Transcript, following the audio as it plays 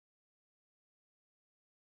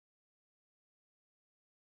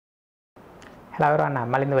Hello everyone, I'm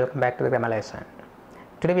Malin. Welcome back to the grammar lesson.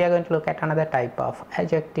 Today we are going to look at another type of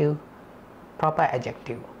adjective, proper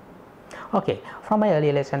adjective. Okay, from my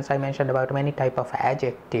earlier lessons I mentioned about many type of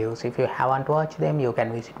adjectives. If you haven't watched them, you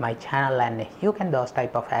can visit my channel and you can those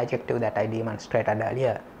type of adjective that I demonstrated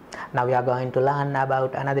earlier. Now we are going to learn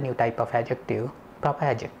about another new type of adjective, proper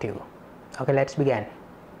adjective. Okay, let's begin.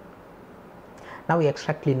 Now we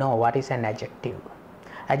exactly know what is an adjective.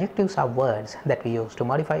 Adjectives are words that we use to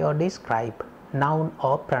modify or describe noun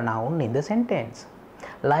or pronoun in the sentence.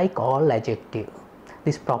 Like all adjective,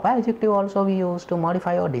 this proper adjective also we use to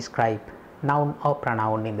modify or describe noun or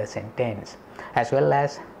pronoun in the sentence, as well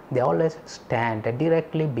as they always stand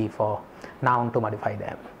directly before noun to modify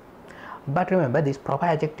them. But remember, this proper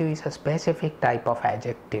adjective is a specific type of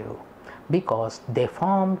adjective because they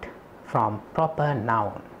formed from proper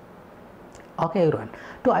noun. Okay everyone,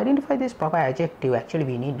 to identify this proper adjective actually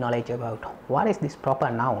we need knowledge about what is this proper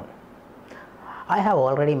noun. I have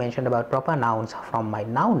already mentioned about proper nouns from my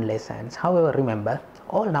noun lessons. However, remember,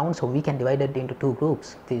 all nouns we can divide it into two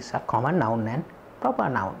groups. These are common noun and proper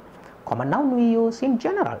noun. Common noun we use in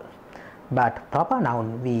general, but proper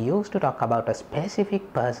noun we use to talk about a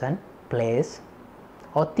specific person, place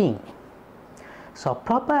or thing. So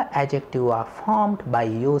proper adjective are formed by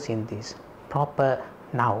using this proper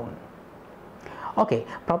noun. Okay,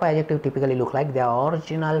 proper adjective typically look like their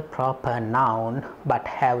original proper noun but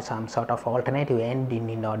have some sort of alternative ending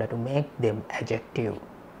in order to make them adjective.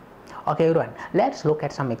 Okay everyone, let's look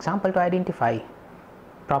at some example to identify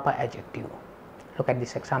proper adjective. Look at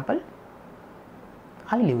this example.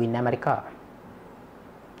 I live in America.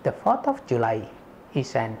 The 4th of July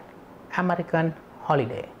is an American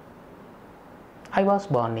holiday. I was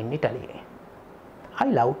born in Italy. I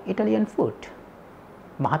love Italian food.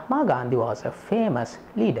 Mahatma Gandhi was a famous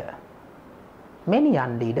leader. Many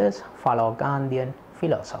young leaders follow Gandhian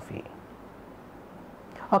philosophy.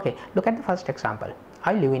 Okay, look at the first example.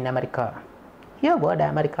 I live in America. Here word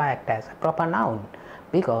America acts as a proper noun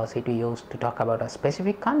because it is used to talk about a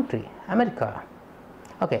specific country, America.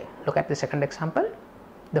 Okay, look at the second example.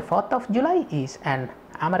 The 4th of July is an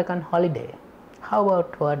American holiday. How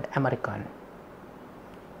about word American?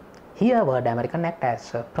 Here word American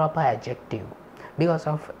acts as a proper adjective because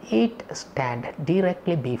of it stand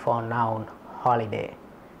directly before noun holiday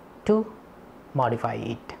to modify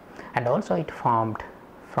it, and also it formed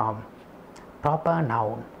from proper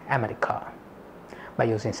noun America by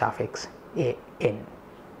using suffix an.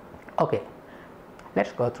 Okay,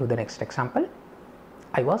 let's go through the next example.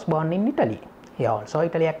 I was born in Italy. Here also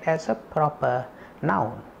Italy acts as a proper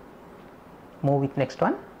noun. Move with next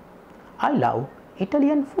one. I love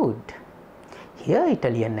Italian food. Here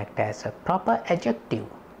Italian acts as a proper adjective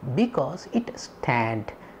because it stands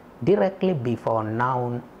directly before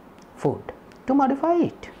noun food to modify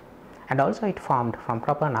it, and also it formed from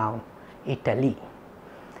proper noun Italy.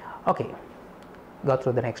 Okay, go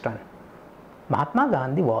through the next one. Mahatma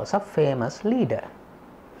Gandhi was a famous leader.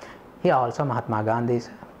 Here also Mahatma Gandhi is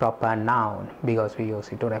a proper noun because we use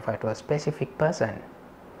it to refer to a specific person.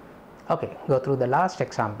 Okay, go through the last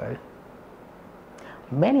example.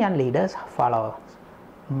 Many young leaders follow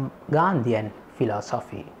Gandhian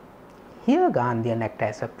philosophy. Here Gandhian acts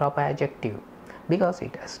as a proper adjective because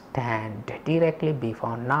it stands directly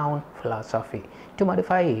before noun philosophy to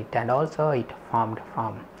modify it, and also it formed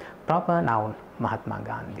from proper noun Mahatma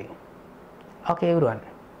Gandhi. Okay everyone,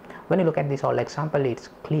 when you look at this whole example, it's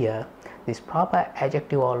clear this proper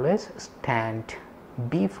adjective always stand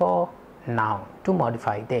before noun to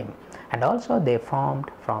modify them, and also they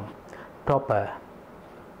formed from proper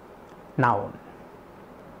noun.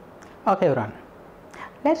 Okay everyone,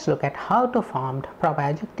 let's look at how to form proper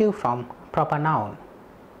adjective from proper noun.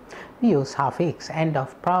 We use suffix end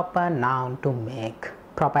of proper noun to make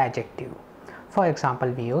proper adjective. For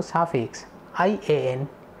example, we use suffix ian,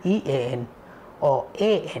 ean or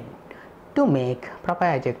an to make proper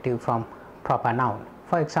adjective from proper noun.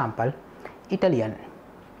 For example, Italian,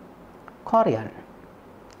 Korean,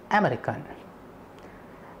 American.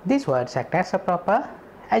 These words act as a proper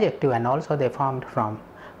adjective and also they formed from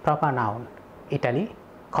proper noun Italy,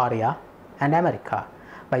 Korea and America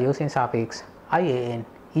by using suffix ian,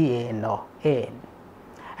 ean or an.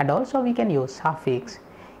 And also we can use suffix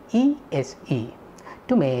ese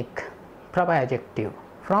to make proper adjective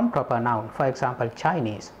from proper noun. For example,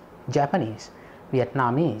 Chinese, Japanese,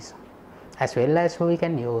 Vietnamese, as well as we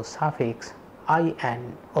can use suffix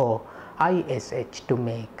in or ish to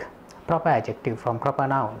make proper adjective from proper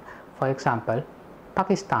noun. For example,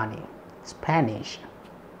 Pakistani, Spanish.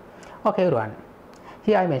 Okay everyone,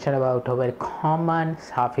 Here I mentioned about a very common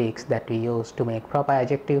suffix that we use to make proper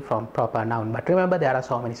adjective from proper noun. But remember, there are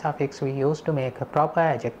so many suffixes we use to make a proper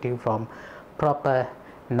adjective from proper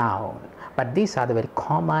noun. But these are the very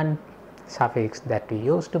common suffix that we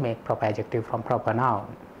use to make proper adjective from proper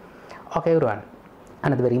noun. Okay everyone,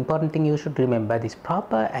 another very important thing you should remember, this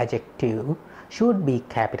proper adjective should be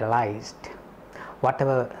capitalized.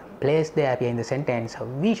 Whatever place they appear in the sentence,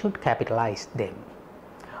 we should capitalize them.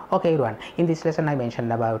 Okay everyone, in this lesson I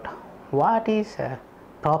mentioned about what is a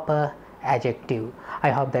proper adjective. I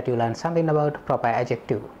hope that you learned something about proper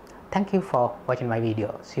adjective. Thank you for watching my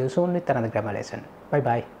video. See you soon with another grammar lesson. Bye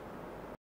bye.